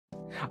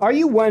Are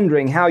you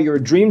wondering how your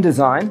dream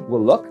design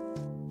will look?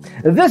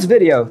 This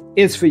video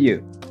is for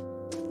you.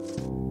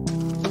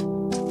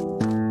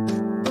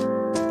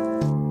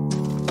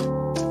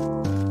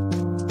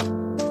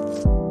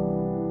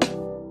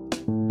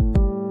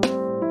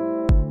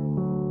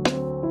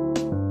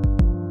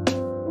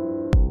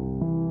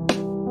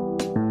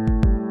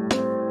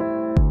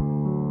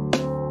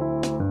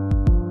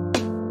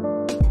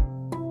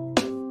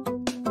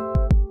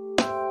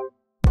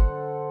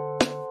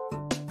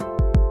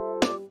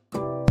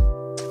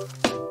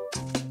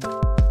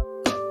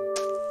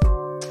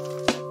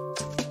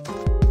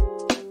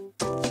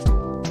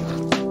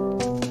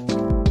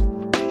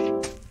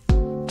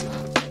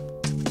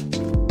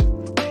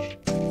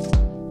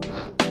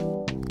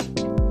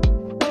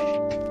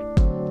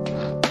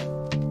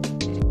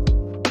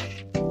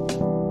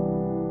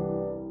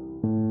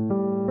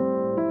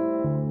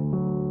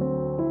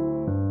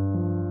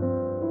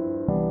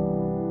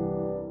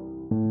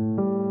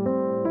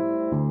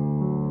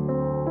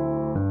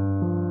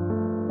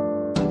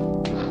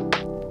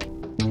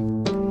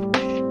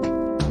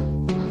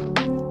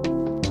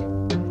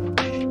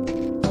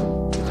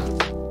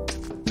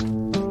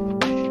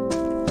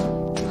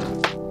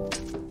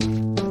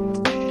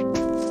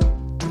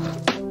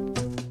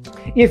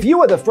 If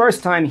you are the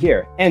first time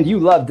here and you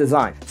love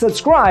design,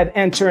 subscribe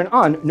and turn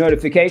on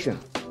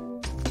notifications.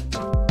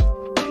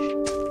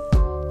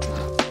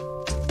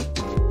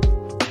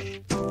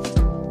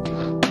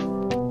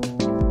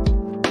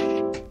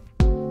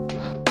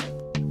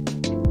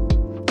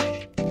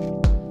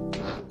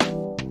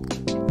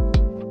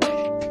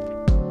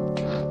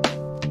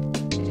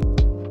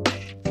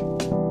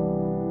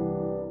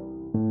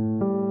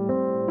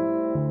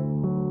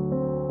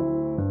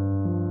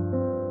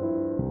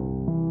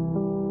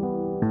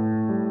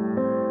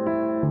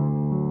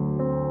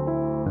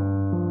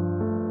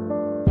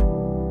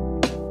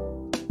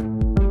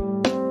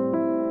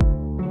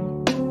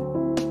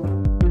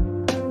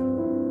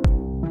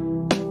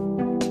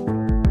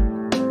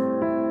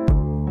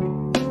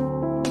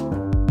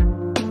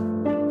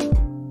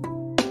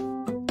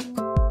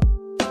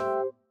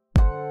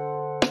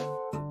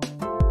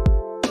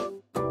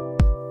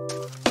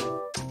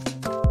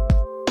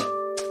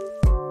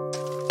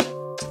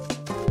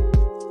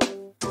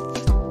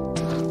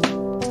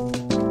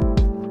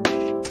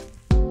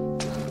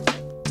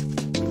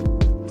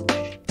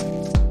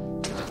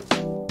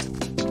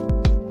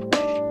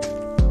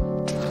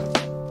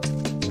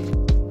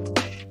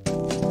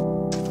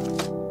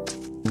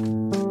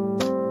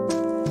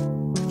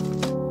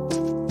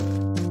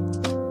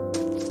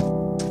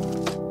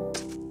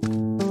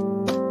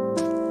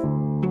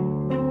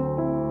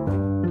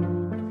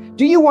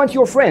 Do you want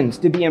your friends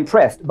to be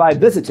impressed by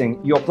visiting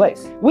your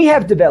place? We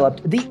have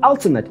developed the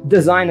ultimate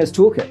designer's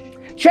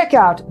toolkit. Check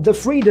out the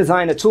free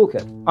designer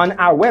toolkit on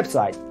our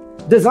website,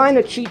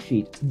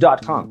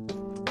 designercheatsheet.com.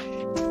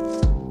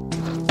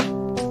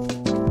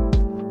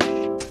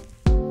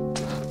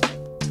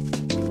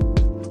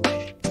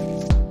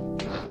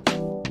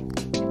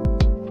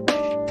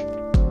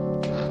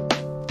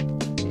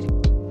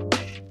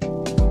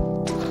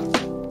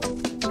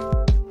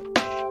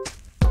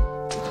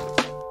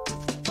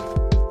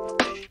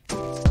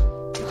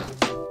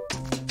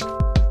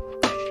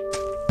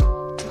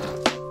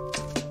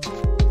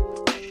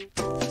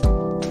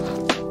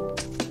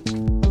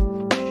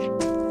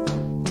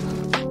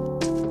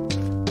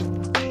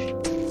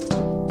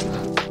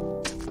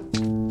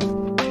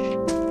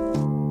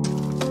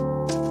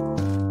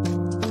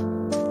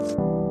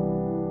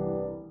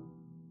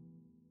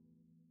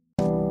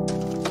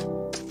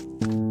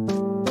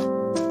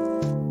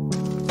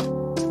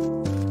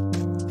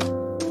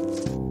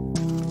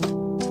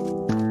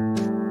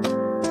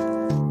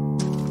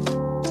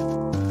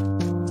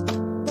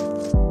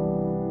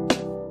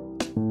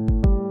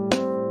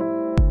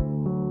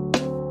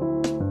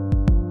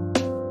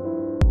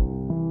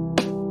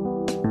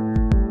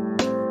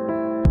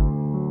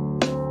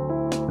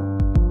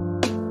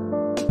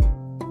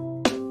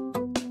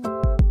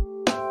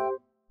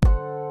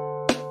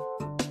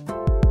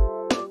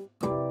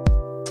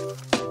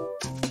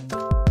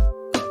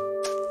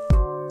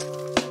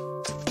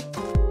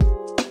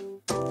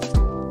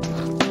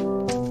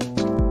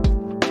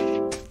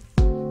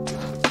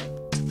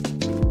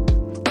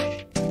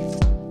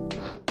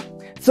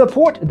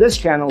 Support this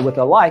channel with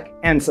a like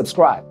and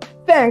subscribe.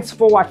 Thanks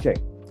for watching.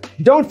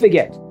 Don't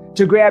forget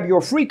to grab your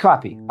free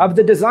copy of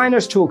the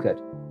Designer's Toolkit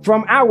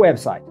from our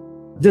website,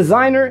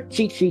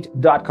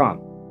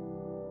 designercheatsheet.com.